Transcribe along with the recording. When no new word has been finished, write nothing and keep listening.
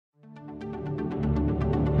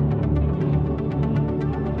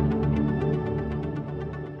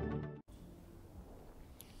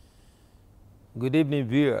Good evening,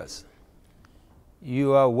 viewers.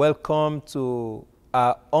 You are welcome to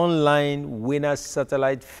our online Winners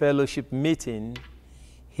Satellite Fellowship meeting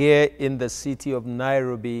here in the city of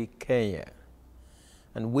Nairobi, Kenya.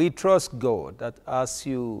 And we trust God that as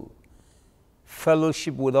you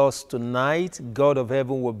fellowship with us tonight, God of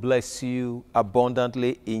heaven will bless you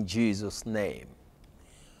abundantly in Jesus' name.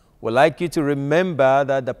 We'd like you to remember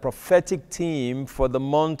that the prophetic theme for the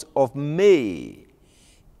month of May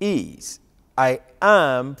is I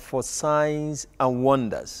am for signs and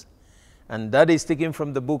wonders. And that is taken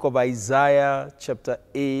from the book of Isaiah chapter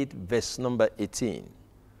 8 verse number 18.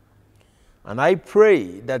 And I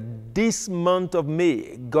pray that this month of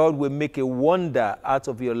May, God will make a wonder out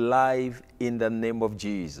of your life in the name of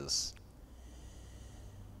Jesus.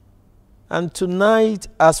 And tonight,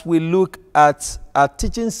 as we look at our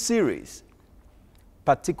teaching series,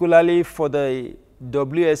 particularly for the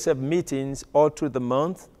eWSF meetings all through the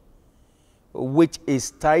month, which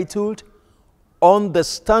is titled,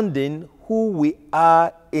 Understanding Who We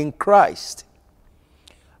Are in Christ.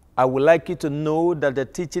 I would like you to know that the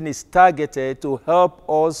teaching is targeted to help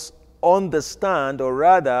us understand, or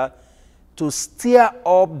rather, to stir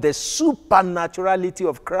up the supernaturality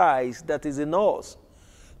of Christ that is in us,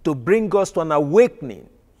 to bring us to an awakening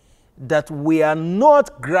that we are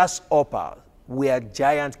not grasshoppers, we are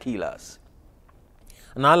giant killers.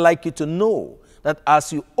 And I'd like you to know that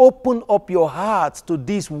as you open up your heart to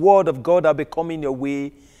this word of God that will be coming your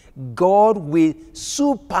way, God will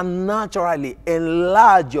supernaturally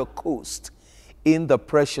enlarge your coast in the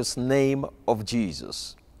precious name of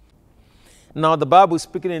Jesus. Now the Bible is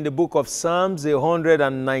speaking in the book of Psalms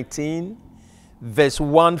 119, verse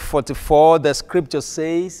 144, the scripture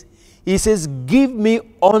says, it says, give me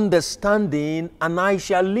understanding and I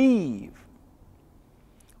shall live.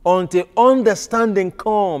 Until understanding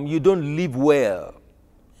comes, you don't live well.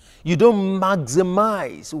 You don't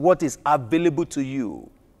maximize what is available to you.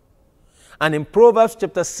 And in Proverbs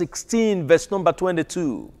chapter 16, verse number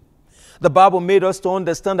 22, the Bible made us to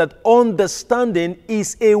understand that understanding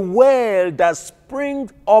is a well that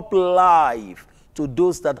springs up life to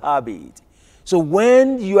those that have it. So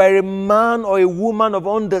when you are a man or a woman of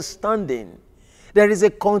understanding, there is a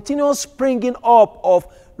continuous springing up of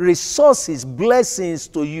resources, blessings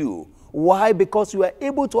to you. Why? Because you are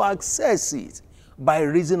able to access it by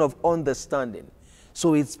reason of understanding.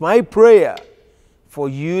 So it's my prayer for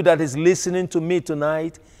you that is listening to me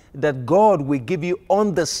tonight that God will give you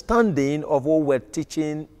understanding of what we're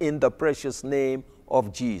teaching in the precious name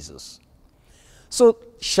of Jesus. So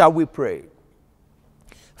shall we pray?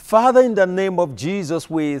 Father, in the name of Jesus,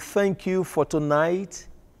 we thank you for tonight,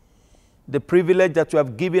 the privilege that you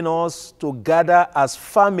have given us to gather as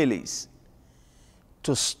families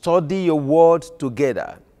to study your word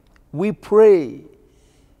together. We pray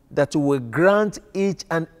that you will grant each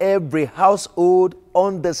and every household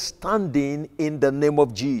understanding in the name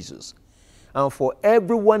of Jesus. And for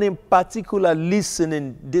everyone in particular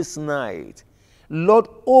listening this night, Lord,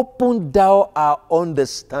 open thou our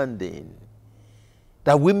understanding,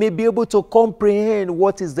 that we may be able to comprehend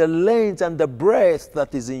what is the length and the breadth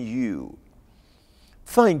that is in you.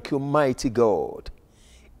 Thank you, mighty God,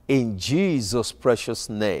 in Jesus' precious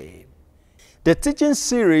name. The teaching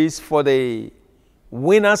series for the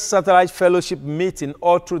Winners Satellite Fellowship meeting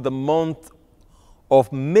all through the month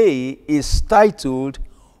of May is titled,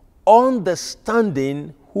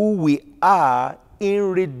 Understanding Who We Are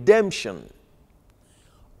in Redemption.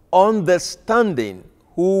 Understanding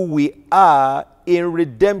who we are in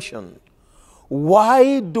redemption.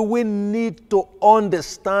 Why do we need to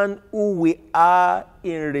understand who we are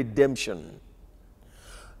in redemption?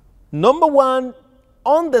 Number one,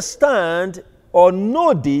 understand or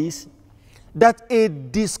know this, that a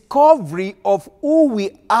discovery of who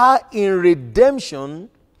we are in redemption,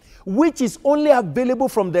 which is only available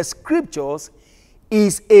from the scriptures,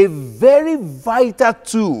 is a very vital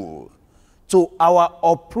tool to our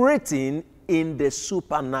operating in the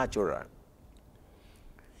supernatural.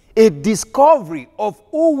 A discovery of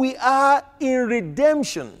who we are in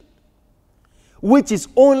redemption, which is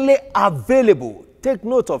only available, take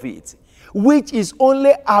note of it, which is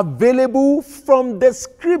only available from the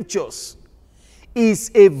scriptures,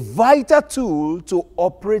 is a vital tool to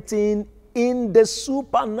operating in the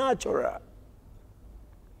supernatural.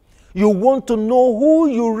 You want to know who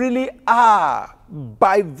you really are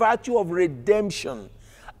by virtue of redemption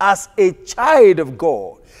as a child of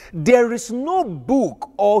God. There is no book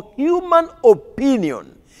or human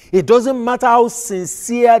opinion, it doesn't matter how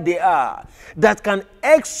sincere they are, that can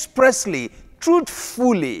expressly,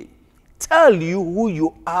 truthfully tell you who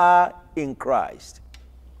you are in Christ.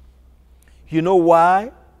 You know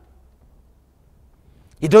why?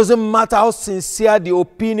 It doesn't matter how sincere the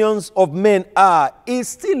opinions of men are, it's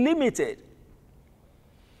still limited.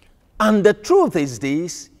 And the truth is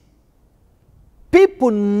this: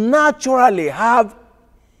 people naturally have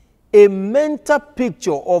a mental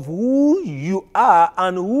picture of who you are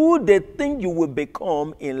and who they think you will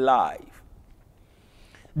become in life.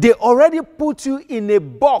 They already put you in a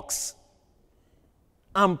box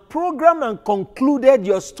and programmed and concluded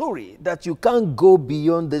your story that you can't go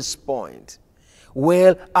beyond this point.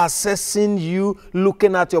 Well, assessing you,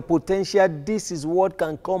 looking at your potential, this is what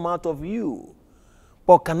can come out of you.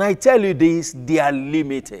 But can I tell you this? They are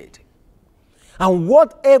limited. And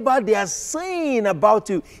whatever they are saying about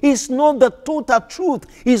you is not the total truth.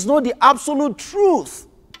 It's not the absolute truth.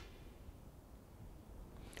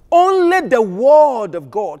 Only the Word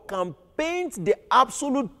of God can paint the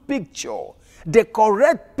absolute picture, the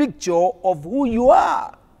correct picture of who you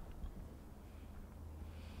are.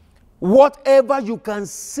 Whatever you can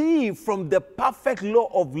see from the perfect law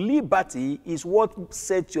of liberty is what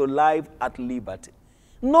sets your life at liberty,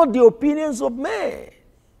 not the opinions of men.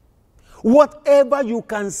 Whatever you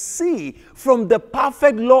can see from the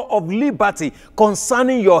perfect law of liberty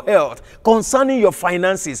concerning your health, concerning your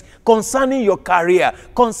finances, concerning your career,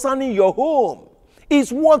 concerning your home,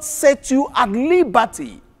 is what sets you at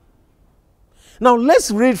liberty. Now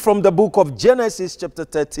let's read from the book of Genesis chapter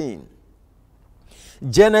 13.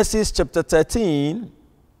 Genesis chapter 13.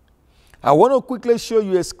 I want to quickly show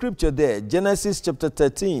you a scripture there. Genesis chapter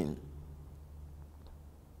 13.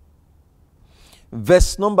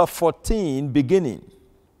 Verse number 14 beginning.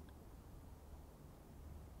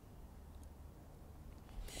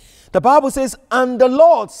 The Bible says, "And the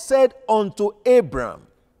Lord said unto Abram,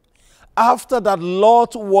 after that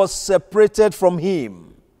Lot was separated from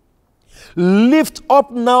him, Lift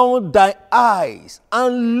up now thy eyes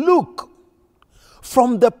and look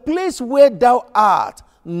from the place where thou art,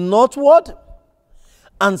 northward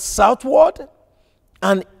and southward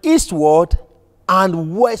and eastward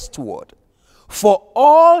and westward. For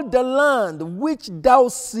all the land which thou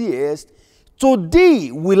seest, to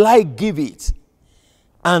thee will I give it,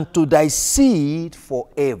 and to thy seed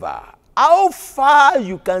forever." How far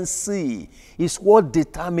you can see is what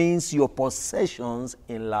determines your possessions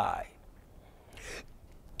in life.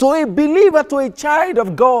 To a believer, to a child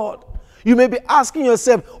of God, you may be asking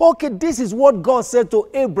yourself, okay, this is what God said to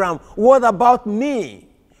Abraham. What about me?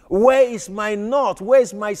 Where is my north? Where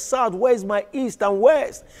is my south? Where is my east and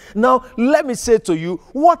west? Now, let me say to you,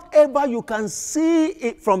 whatever you can see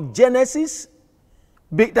it from Genesis,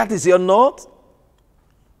 that is your north,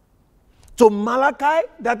 to Malachi,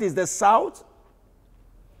 that is the south,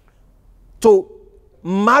 to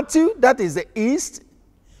Matthew, that is the east,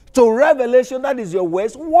 to Revelation, that is your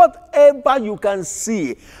west, whatever you can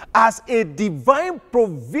see as a divine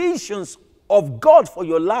provisions of God for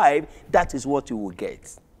your life, that is what you will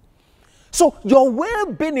get. So your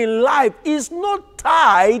well-being in life is not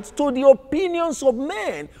tied to the opinions of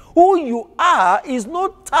men. Who you are is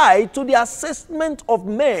not tied to the assessment of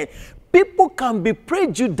men. People can be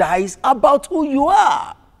prejudiced about who you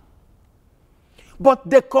are. But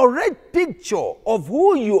the correct picture of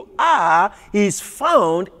who you are is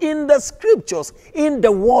found in the scriptures, in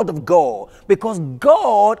the Word of God. Because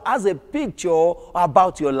God has a picture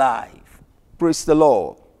about your life. Praise the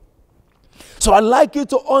Lord. So I'd like you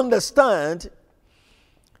to understand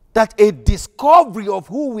that a discovery of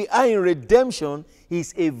who we are in redemption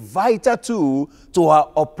is a vital tool to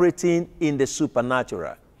our operating in the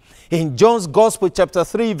supernatural. In John's Gospel, chapter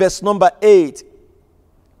 3, verse number 8,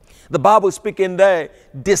 the Bible is speaking there,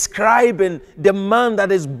 describing the man that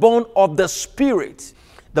is born of the Spirit.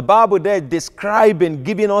 The Bible there describing,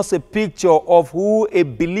 giving us a picture of who a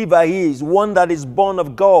believer is, one that is born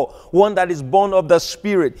of God, one that is born of the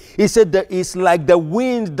Spirit. He said that it's like the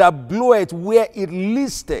wind that bloweth where it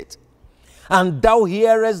listeth, and thou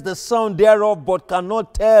hearest the sound thereof, but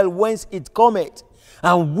cannot tell whence it cometh,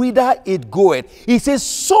 and whither it goeth. He says,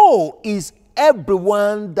 so is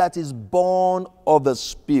everyone that is born of the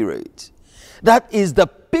Spirit. That is the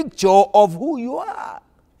picture of who you are.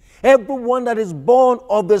 Everyone that is born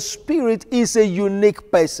of the Spirit is a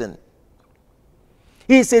unique person.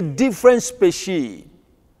 He is a different species.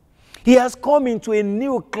 He has come into a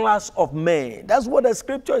new class of men. That's what the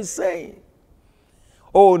scripture is saying.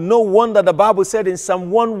 Oh, no wonder the Bible said in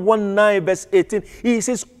Psalm 119 verse 18, he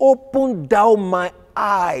says, open thou my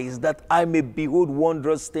eyes that I may behold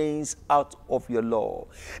wondrous things out of your law.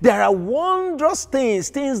 There are wondrous things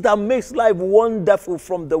that makes life wonderful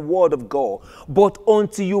from the Word of God. But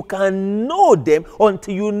until you can know them,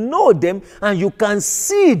 until you know them and you can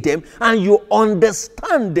see them and you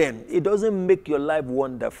understand them, it doesn't make your life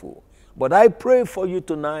wonderful. But I pray for you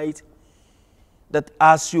tonight that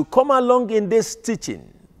as you come along in this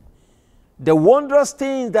teaching, the wondrous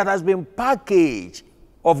things that has been packaged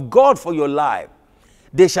of God for your life,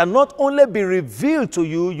 they shall not only be revealed to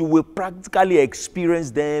you, you will practically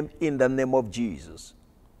experience them in the name of Jesus.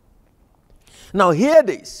 Now hear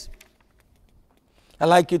this. I'd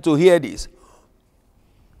like you to hear this.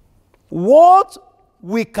 What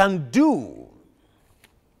we can do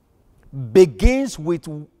begins with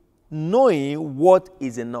knowing what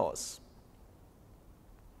is in us.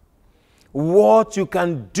 What you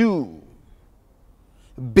can do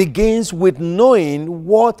begins with knowing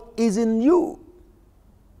what is in you.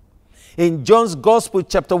 In John's Gospel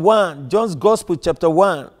chapter 1,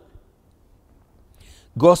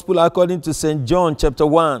 Gospel according to St. John chapter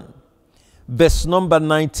 1, verse number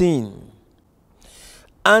 19.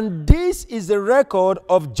 And this is the record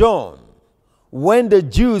of John, when the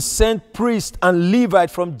Jews sent priests and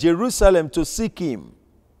Levites from Jerusalem to seek him.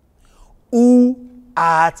 Who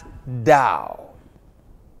art thou?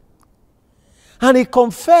 And he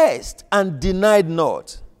confessed and denied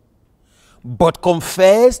not, but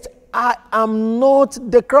confessed, I am not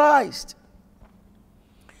the Christ.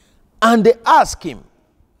 And they asked him,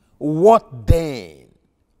 what then?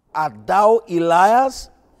 Art thou Elias?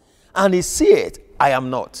 And he said, I am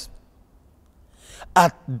not.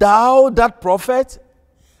 Art thou that prophet?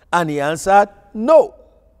 And he answered, no.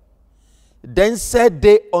 Then said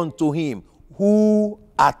they unto him, who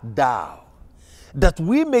art thou? That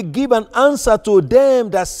we may give an answer to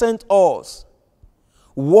them that sent us.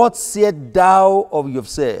 What sayest thou of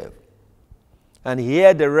yourself? And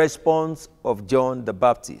hear the response of John the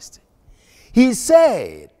Baptist. He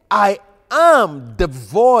said, I am the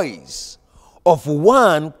voice of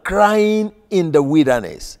one crying in the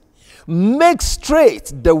wilderness, make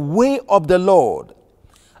straight the way of the Lord,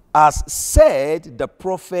 as said the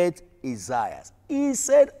prophet Isaiah. He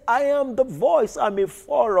said, I am the voice, I'm a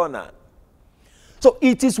forerunner. So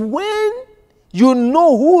it is when you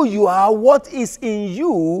know who you are, what is in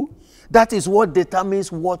you, that is what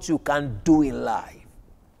determines what you can do in life.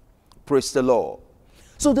 Praise the Lord.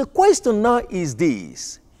 So the question now is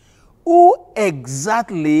this: who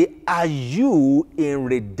exactly are you in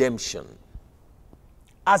redemption?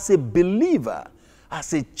 As a believer,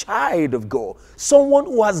 as a child of God, someone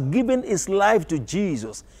who has given his life to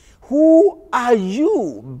Jesus, who are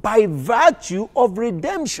you by virtue of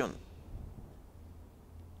redemption?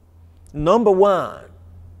 Number one,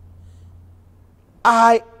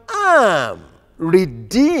 I am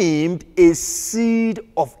redeemed, a seed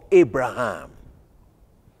of Abraham.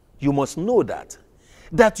 You must know that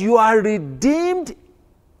you are redeemed,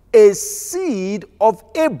 a seed of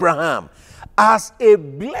Abraham, as a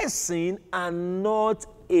blessing and not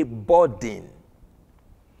a burden.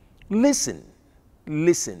 Listen.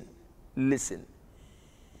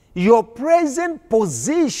 Your present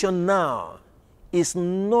position now is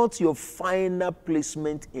not your final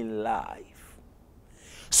placement in life.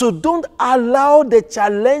 So don't allow the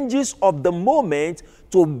challenges of the moment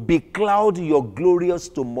to becloud your glorious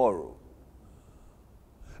tomorrow.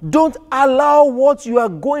 Don't allow what you are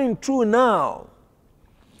going through now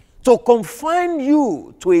to confine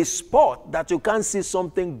you to a spot that you can't see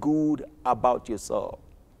something good about yourself.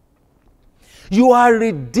 You are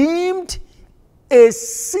redeemed, a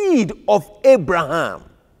seed of Abraham,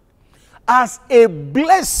 as a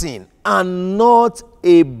blessing and not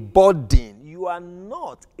a burden. You are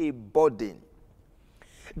not a burden.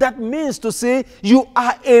 That means to say you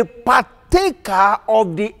are a partaker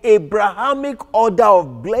of the Abrahamic order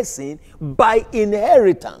of blessing by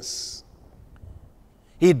inheritance.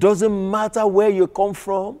 It doesn't matter where you come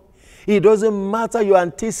from. It doesn't matter your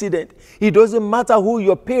antecedent. It doesn't matter who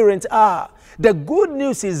your parents are. The good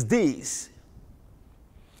news is this: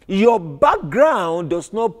 your background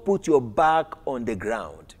does not put your back on the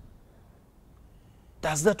ground.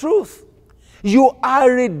 That's the truth. You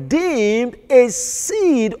are redeemed, a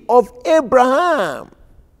seed of Abraham,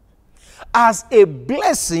 as a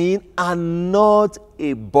blessing and not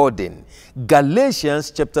a burden.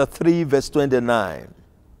 Galatians chapter 3 verse 29.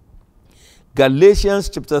 Galatians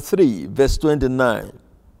chapter 3 verse 29.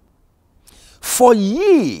 For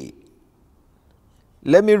ye,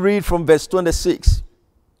 let me read from verse 26.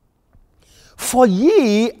 For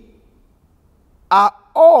ye are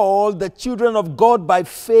all the children of God by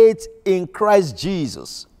faith in Christ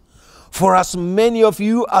Jesus. For as many of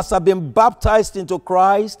you as have been baptized into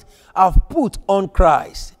Christ have put on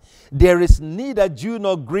Christ. There is neither Jew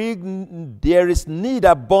nor Greek, there is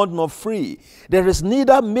neither bond nor free, there is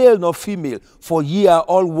neither male nor female, for ye are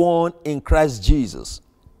all one in Christ Jesus.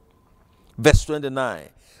 Verse 29.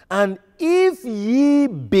 And if ye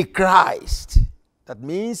be Christ, that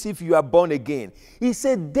means if you are born again, he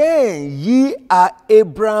said, then ye are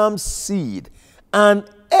Abraham's seed and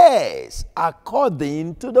heirs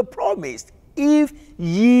according to the promise, if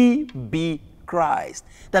ye be Christ.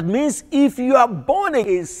 That means if you are born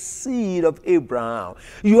again, a seed of Abraham,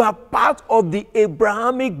 you are part of the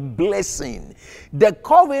Abrahamic blessing. The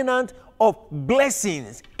covenant of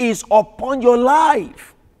blessings is upon your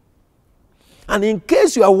life. And in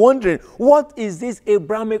case you are wondering, what is this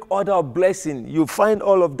Abrahamic order of blessing? You find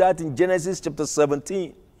all of that in Genesis chapter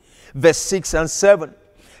 17, verse 6 and 7.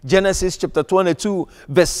 Genesis chapter 22,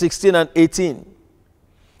 verse 16 and 18.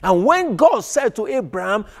 And when God said to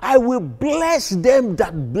Abraham, I will bless them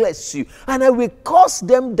that bless you, and I will curse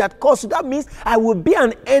them that curse you. That means I will be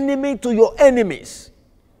an enemy to your enemies.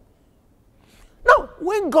 Now,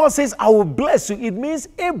 when God says, I will bless you, it means,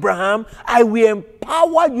 Abraham, I will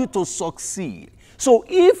empower you to succeed. So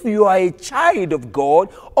if you are a child of God,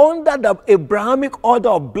 under the Abrahamic order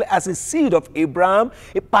of as a seed of Abraham,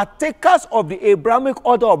 partakers of the Abrahamic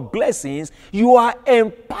order of blessings, you are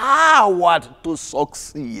empowered to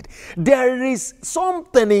succeed. There is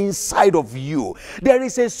something inside of you. There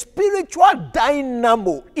is a spiritual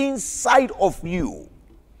dynamo inside of you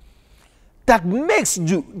that makes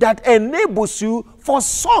you, that enables you for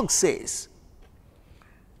success.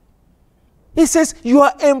 He says you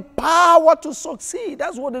are empowered to succeed.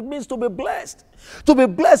 That's what it means to be blessed. To be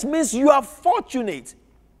blessed means you are fortunate.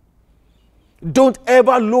 Don't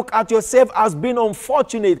ever look at yourself as being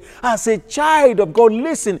unfortunate. As a child of God,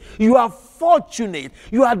 listen, you are fortunate.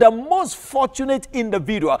 You are the most fortunate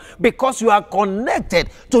individual because you are connected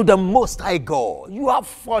to the Most High God. You are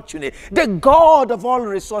fortunate. The God of all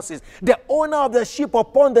resources, the owner of the sheep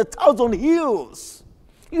upon the 1,000 hills.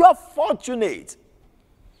 You are fortunate.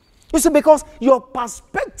 You see, because your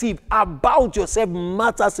perspective about yourself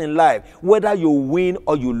matters in life, whether you win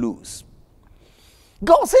or you lose.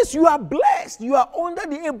 God says you are blessed. You are under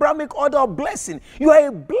the Abrahamic order of blessing. You are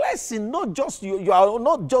a blessing, not just you are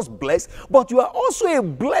not just blessed, but you are also a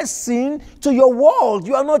blessing to your world.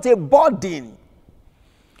 You are not a burden.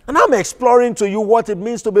 And I'm exploring to you what it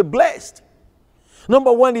means to be blessed.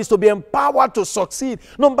 Number one is to be empowered to succeed.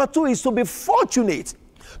 Number two is to be fortunate.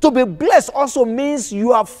 To be blessed also means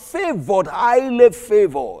you are favored, highly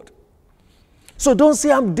favored. So don't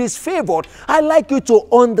say I'm disfavored. I like you to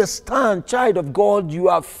understand, child of God, you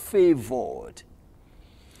are favored.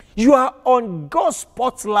 You are on God's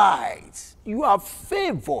spotlight. You are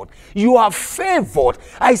favored. You are favored.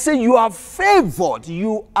 I say you are favored.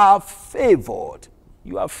 You are favored.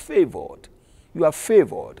 You are favored. You are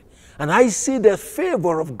favored. And I see the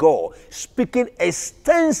favor of God speaking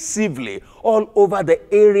extensively all over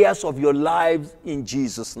the areas of your lives in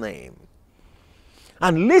Jesus' name.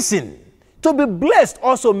 And listen, to be blessed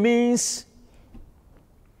also means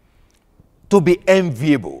to be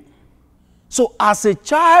enviable. So as a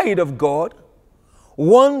child of God,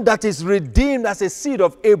 one that is redeemed as a seed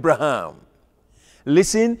of Abraham,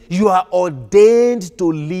 listen, you are ordained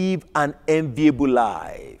to live an enviable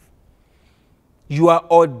life. You are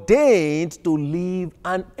ordained to live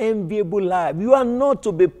an enviable life. You are not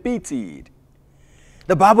to be pitied.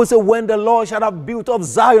 The Bible says when the Lord shall have built up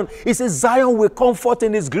Zion, it says Zion will comfort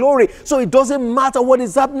in his glory. So it doesn't matter what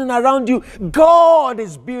is happening around you. God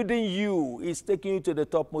is building you. He's taking you to the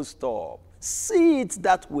topmost top. See it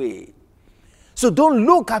that way. So don't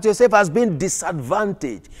look at yourself as being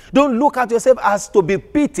disadvantaged. Don't look at yourself as to be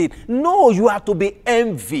pitied. No, you are to be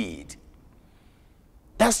envied.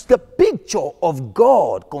 That's the picture of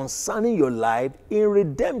God concerning your life in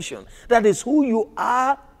redemption. That is who you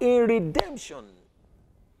are in redemption.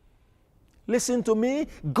 Listen to me.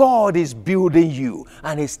 God is building you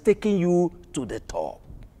and He's taking you to the top.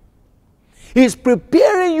 He's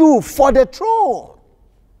preparing you for the throne.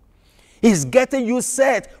 He's getting you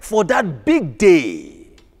set for that big day.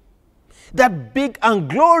 That big and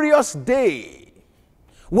glorious day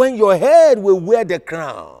when your head will wear the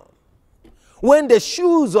crown. When the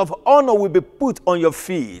shoes of honor will be put on your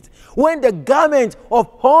feet. When the garment of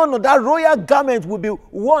honor, that royal garment will be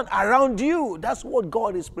worn around you. That's what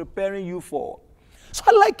God is preparing you for. So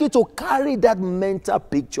I'd like you to carry that mental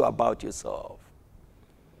picture about yourself.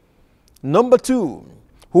 Number two,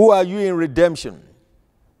 who are you in redemption?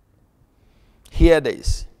 Hear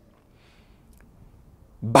this.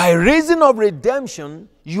 By reason of redemption,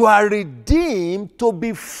 you are redeemed to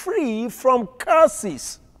be free from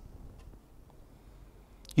curses.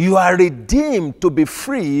 You are redeemed to be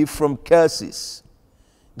free from curses.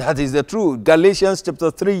 That is the truth. Galatians chapter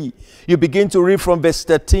 3, you begin to read from verse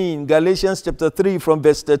 13. Galatians chapter 3 from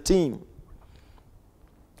verse 13.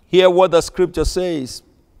 Hear what the scripture says.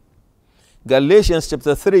 Galatians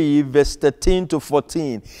chapter 3, verse 13 to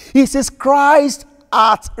 14. He says, Christ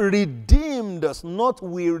hath redeemed us, not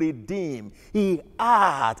we redeem. He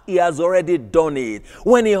has already done it.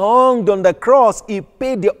 When he hung on the cross, he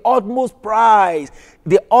paid the utmost price,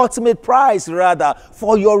 the ultimate price rather,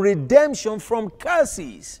 for your redemption from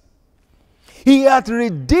curses. He hath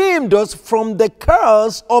redeemed us from the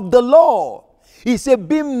curse of the law. He said,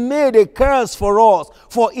 being made a curse for us,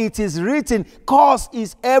 for it is written, cursed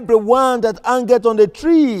is everyone that hangeth on the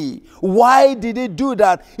tree. Why did he do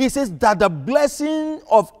that? He says that the blessing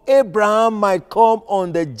of Abraham might come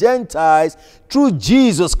on the Gentiles through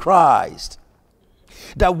Jesus Christ,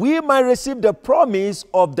 that we might receive the promise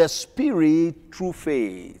of the Spirit through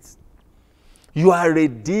faith. You are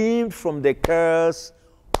redeemed from the curse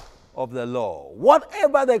of the law.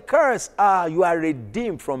 Whatever the curse are, you are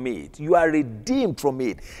redeemed from it. You are redeemed from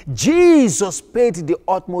it. Jesus paid the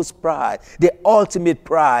utmost price, the ultimate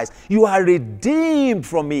price. You are redeemed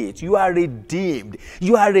from it. You are redeemed.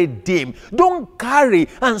 You are redeemed. Don't carry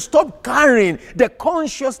and stop carrying the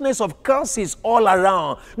consciousness of curses all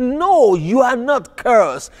around. No, you are not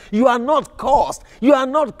cursed. You are not cursed. You are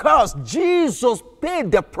not cursed. Jesus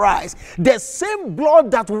paid the price. The same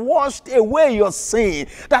blood that washed away your sin,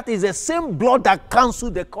 that is the same blood that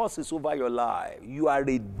canceled the curses over your life. You are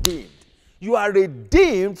redeemed. You are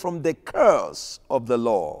redeemed from the curse of the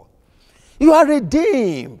law. You are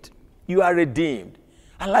redeemed. You are redeemed.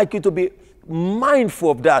 I'd like you to be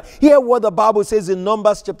mindful of that. Hear what the Bible says in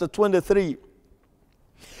Numbers chapter 23,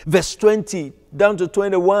 verse 20 down to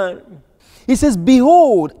 21. It says,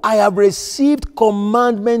 behold, I have received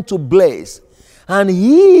commandment to bless, and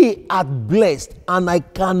he hath blessed, and I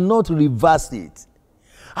cannot reverse it.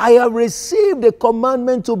 I have received the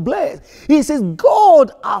commandment to bless. He says,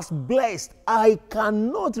 God has blessed. I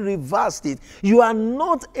cannot reverse it. You are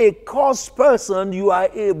not a cursed person. You are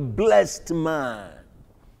a blessed man.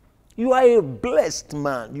 You are a blessed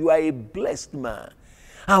man. You are a blessed man.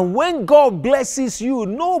 And when God blesses you,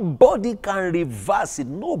 nobody can reverse it.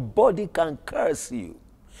 Nobody can curse you.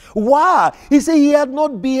 Why? He said he had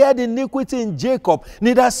not beheld iniquity in Jacob,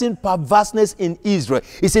 neither seen perverseness in Israel.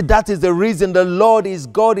 He said that is the reason the Lord his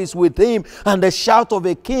God is with him, and the shout of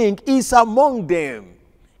a king is among them.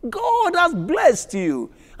 God has blessed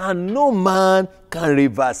you, and no man can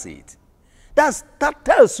reverse it. That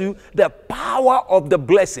tells you the power of the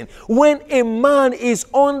blessing. When a man is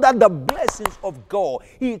under the blessings of God,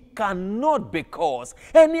 he cannot be cursed.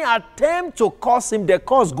 Any attempt to curse him, the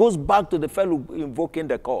curse goes back to the fellow invoking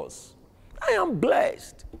the curse. I am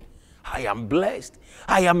blessed. I am blessed.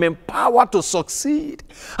 I am empowered to succeed.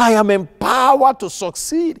 I am empowered to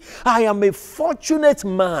succeed. I am a fortunate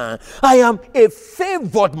man. I am a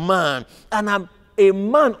favored man. And I'm a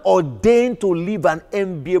man ordained to live an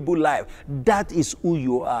enviable life. That is who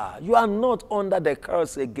you are. You are not under the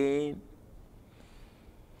curse again.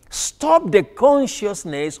 Stop the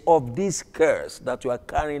consciousness of this curse that you are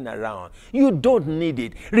carrying around. You don't need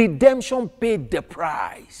it. Redemption paid the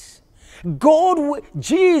price.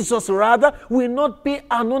 Jesus will not pay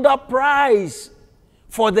another price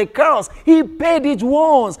for the curse. He paid it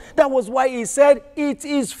once. That was why he said, it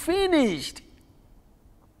is finished.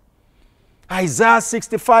 Isaiah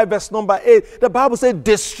 65 verse number 8, the Bible said,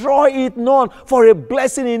 destroy it not, for a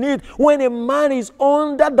blessing in it. When a man is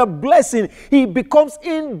under the blessing, he becomes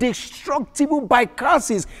indestructible by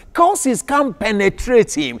curses. Curses can't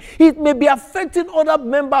penetrate him. It may be affecting other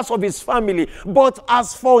members of his family, but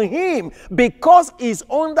as for him, because he's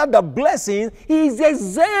under the blessing, he is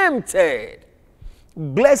exempted.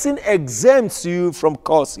 Blessing exempts you from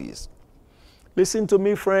curses. Listen to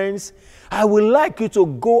me, friends. I would like you to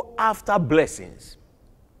go after blessings.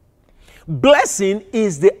 Blessing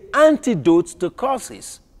is the antidote to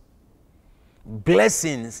curses.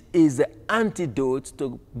 Blessings is the antidote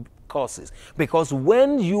to curses. Because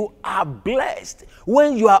when you are blessed,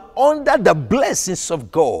 when you are under the blessings of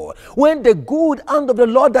God, when the good hand of the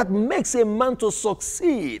Lord that makes a man to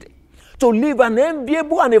succeed, to live an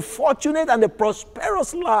enviable and a fortunate and a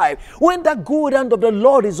prosperous life, when the good hand of the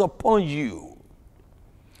Lord is upon you,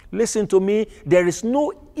 listen to me, there is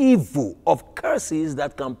no evil of curses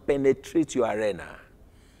that can penetrate your arena.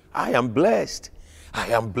 I am blessed. I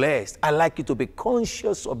am blessed. I like you to be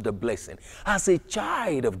conscious of the blessing. As a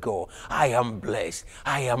child of God, I am blessed.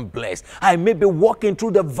 I am blessed. I may be walking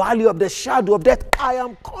through the valley of the shadow of death. I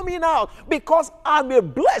am coming out because I'm a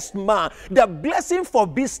blessed man. The blessing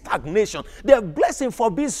forbids stagnation. The blessing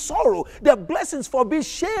forbids sorrow. The blessings forbid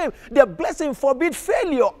shame. The blessing forbids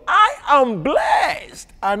failure. I am blessed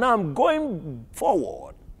and I'm going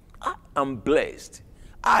forward. I am blessed.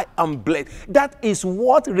 I am blessed. That is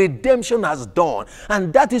what redemption has done.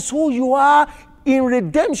 And that is who you are in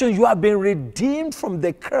redemption. You have been redeemed from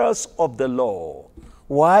the curse of the law.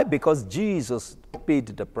 Why? Because Jesus paid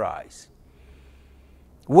the price.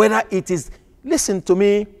 Whether it is, listen to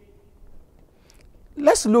me,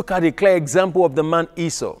 let's look at a clear example of the man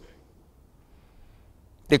Esau.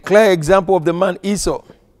 The clear example of the man Esau.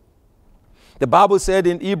 The Bible said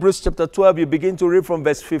in Hebrews chapter 12, you begin to read from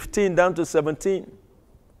verse 15 down to 17.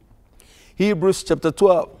 Hebrews chapter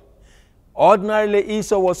 12. Ordinarily,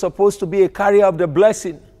 Esau was supposed to be a carrier of the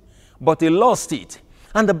blessing, but he lost it.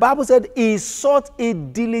 And the Bible said he sought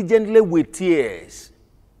it diligently with tears,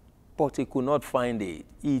 but he could not find it.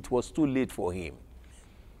 It was too late for him.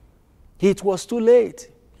 It was too late.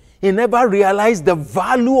 He never realized the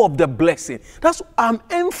value of the blessing. That's why I'm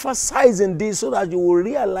emphasizing this, so that you will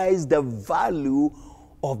realize the value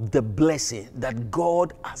of the blessing that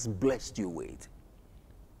God has blessed you with.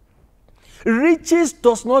 Riches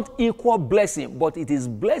does not equal blessing, but it is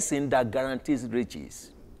blessing that guarantees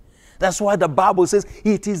riches. That's why the Bible says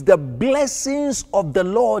it is the blessings of the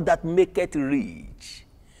Lord that make it rich.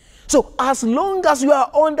 So as long as you are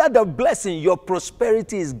under the blessing, your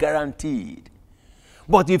prosperity is guaranteed.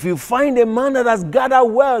 But if you find a man that has gathered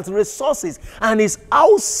wealth, resources, and is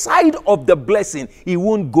outside of the blessing, he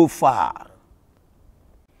won't go far.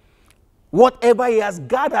 Whatever he has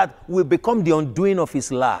gathered will become the undoing of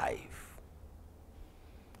his life.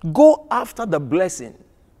 Go after the blessing.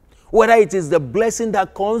 Whether it is the blessing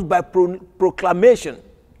that comes by proclamation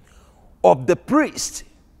of the priest,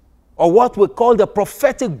 or what we call the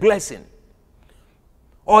prophetic blessing,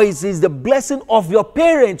 or it is the blessing of your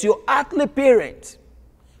parents, your earthly parents.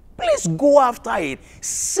 Please go after it.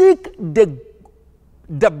 Seek the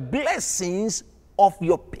blessings of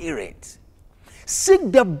your parents.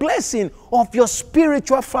 Seek the blessing of your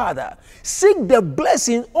spiritual father. Seek the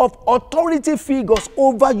blessing of authority figures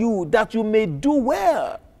over you, that you may do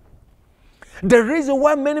well. The reason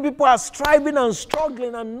why many people are striving and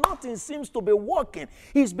struggling and nothing seems to be working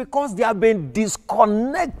is because they have been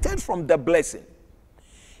disconnected from the blessing.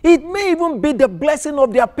 It may even be the blessing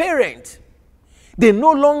of their parent. They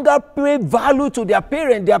no longer pay value to their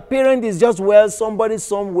parent. Their parent is just, well, somebody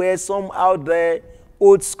somewhere, some out there,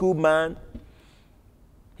 old school man.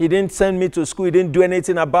 He didn't send me to school. He didn't do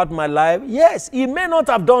anything about my life. Yes, he may not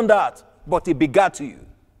have done that, but he begat you.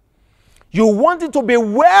 You want it to be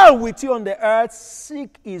well with you on the earth,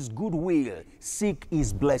 seek his goodwill, seek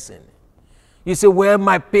his blessing. You say, well,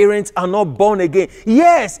 my parents are not born again.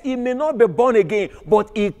 Yes, he may not be born again,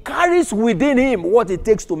 but he carries within him what it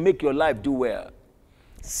takes to make your life do well.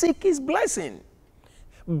 Seek his blessing.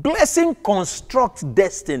 Blessing constructs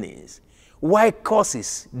destinies, while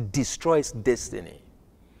curses destroys destiny.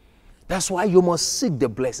 That's why you must seek the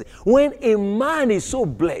blessing. When a man is so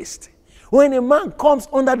blessed, when a man comes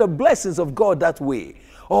under the blessings of God that way,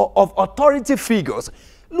 or of authority figures,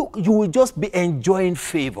 look, you will just be enjoying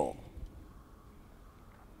favor.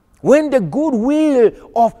 When the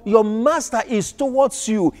goodwill of your master is towards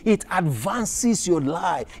you, it advances your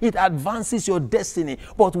life. It advances your destiny.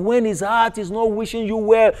 But when his heart is not wishing you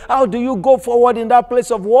well, how do you go forward in that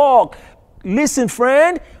place of work? Listen,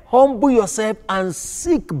 friend, humble yourself and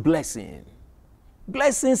seek blessing.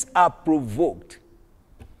 Blessings are provoked.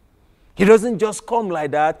 It doesn't just come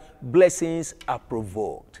like that. Blessings are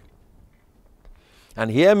provoked.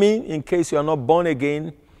 And hear me, in case you are not born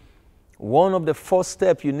again, one of the first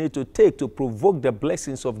steps you need to take to provoke the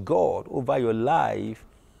blessings of God over your life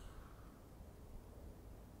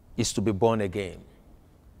is to be born again.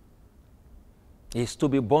 Is to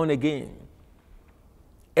be born again.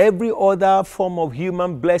 Every other form of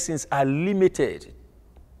human blessings are limited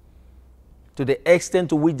to the extent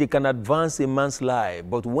to which they can advance a man's life.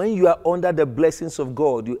 But when you are under the blessings of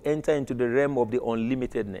God, you enter into the realm of the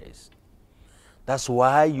unlimitedness. That's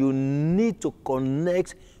why you need to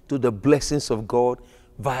connect to the blessings of God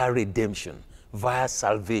via redemption, via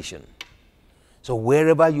salvation. So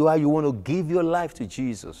wherever you are, you want to give your life to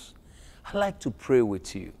Jesus. I'd like to pray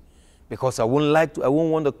with you, because I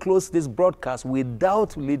won't want to close this broadcast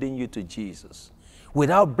without leading you to Jesus,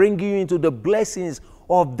 without bringing you into the blessings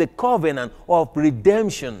of the covenant of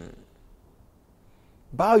redemption.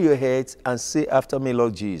 Bow your heads and say after me,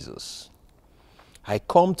 Lord Jesus, I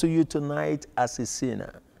come to you tonight as a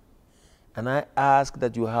sinner, and I ask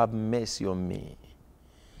that you have mercy on me.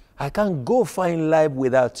 I can't go find life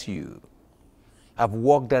without you. I've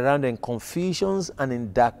walked around in confusions and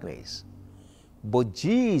in darkness. But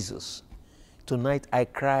Jesus, tonight I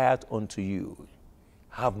cry out unto you.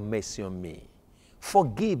 Have mercy on me.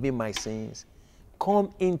 Forgive me my sins.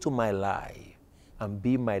 Come into my life and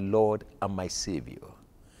be my Lord and my Savior.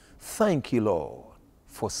 Thank you, Lord,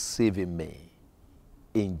 for saving me.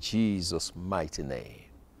 In Jesus' mighty name,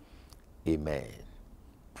 amen.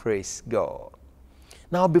 Praise God.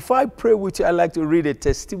 Now, before I pray with you, I'd like to read a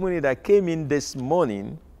testimony that came in this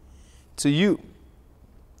morning to you.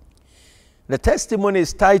 The testimony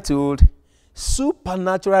is titled,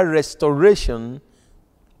 Supernatural Restoration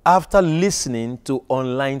After Listening to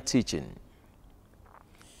Online Teaching.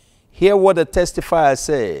 Hear what the testifier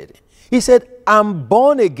said. He said, I'm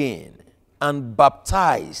born again and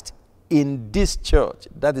baptized in this church,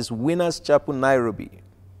 that is Winners Chapel, Nairobi.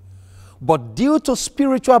 But due to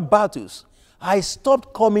spiritual battles, I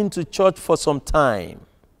stopped coming to church for some time.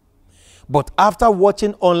 But after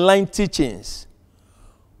watching online teachings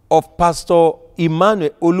of Pastor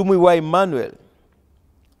Olumiwa Emmanuel,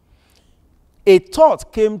 a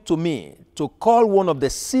thought came to me to call one of the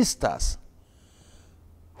sisters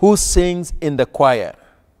who sings in the choir,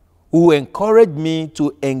 who encouraged me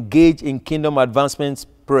to engage in kingdom advancement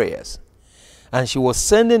prayers. And she was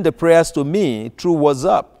sending the prayers to me through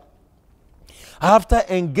WhatsApp. After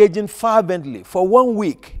engaging fervently for 1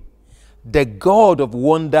 week, the God of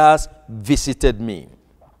wonders visited me.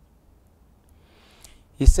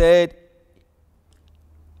 He said,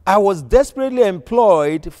 I was desperately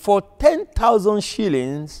employed for 10,000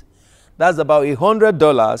 shillings, that's about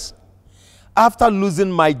 $100, after losing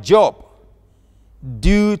my job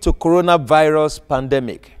due to coronavirus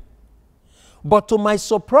pandemic. But to my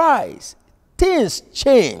surprise, things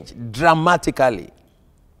changed dramatically.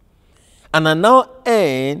 And I now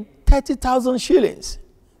earn 30,000 shillings,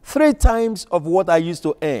 3 times of what I used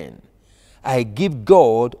to earn. I give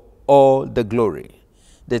God all the glory.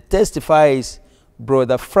 The testifier is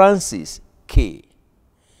Brother Francis K.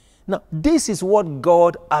 Now, this is what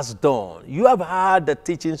God has done. You have heard the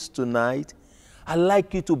teachings tonight. I'd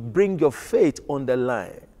like you to bring your faith on the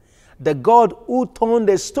line. The God who turned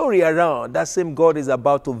the story around, that same God is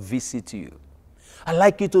about to visit you. I'd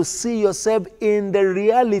like you to see yourself in the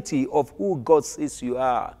reality of who God says you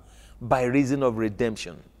are by reason of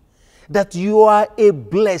redemption. That you are a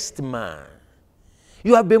blessed man.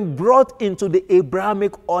 You have been brought into the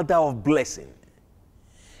Abrahamic order of blessing.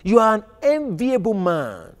 You are an enviable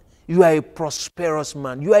man. You are a prosperous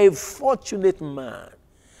man. You are a fortunate man.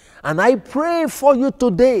 And I pray for you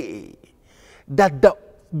today that the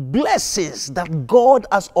blessings that God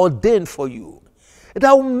has ordained for you,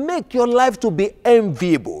 that will make your life to be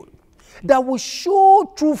enviable, that will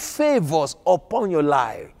show true favors upon your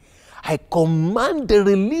life, I command the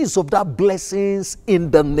release of that blessings in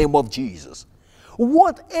the name of Jesus.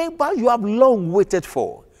 Whatever you have long waited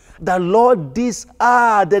for, the Lord, these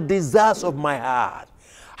are the desires of my heart.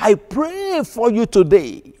 I pray for you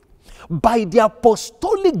today, by the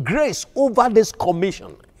apostolic grace over this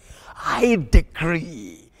commission, I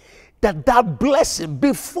decree that that blessing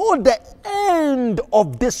before the end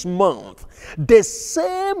of this month, the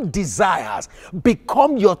same desires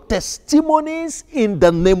become your testimonies in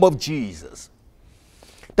the name of Jesus.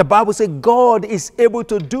 The Bible says God is able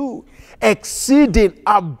to do exceeding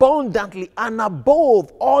abundantly and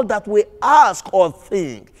above all that we ask or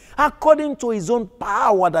think, according to his own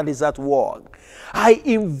power that is at work. I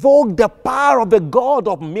invoke the power of the God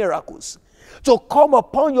of miracles to come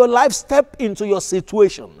upon your life, step into your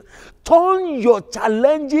situation, turn your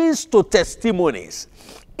challenges to testimonies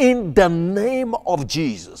in the name of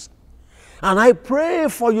Jesus. And I pray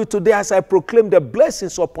for you today as I proclaim the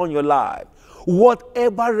blessings upon your life.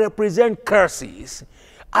 Whatever represent curses,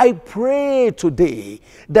 I pray today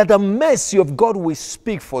that the mercy of God will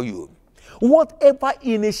speak for you. Whatever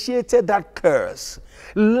initiated that curse,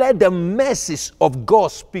 let the mercies of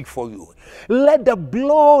God speak for you. Let the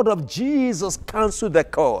blood of Jesus cancel the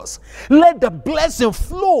curse. Let the blessing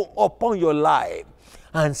flow upon your life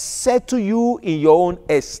and settle you in your own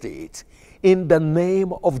estate. In the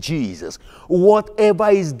name of Jesus, whatever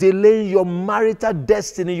is delaying your marital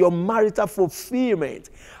destiny, your marital fulfillment,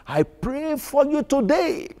 I pray for you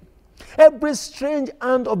today. Every strange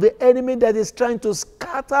hand of the enemy that is trying to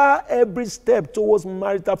scatter every step towards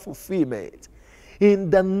marital fulfillment, in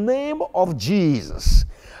the name of Jesus,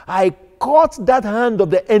 I cut that hand of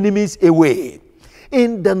the enemies away.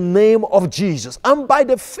 In the name of Jesus, and by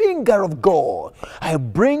the finger of God, I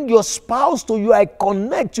bring your spouse to you. I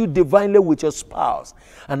connect you divinely with your spouse.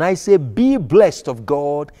 And I say, be blessed of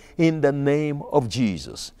God in the name of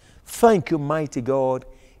Jesus. Thank you, mighty God,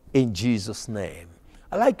 in Jesus' name.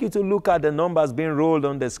 I'd like you to look at the numbers being rolled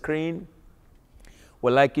on the screen.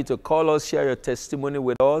 We'd like you to call us, share your testimony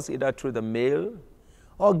with us, either through the mail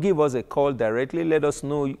or give us a call directly. Let us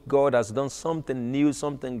know God has done something new,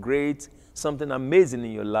 something great, something amazing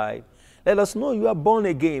in your life. Let us know you are born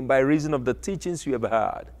again by reason of the teachings you have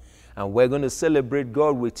heard. And we're going to celebrate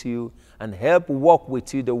God with you and help walk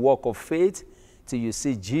with you the walk of faith till you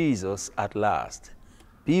see Jesus at last.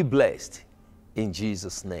 Be blessed in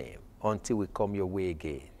Jesus' name until we come your way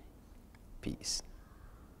again. Peace.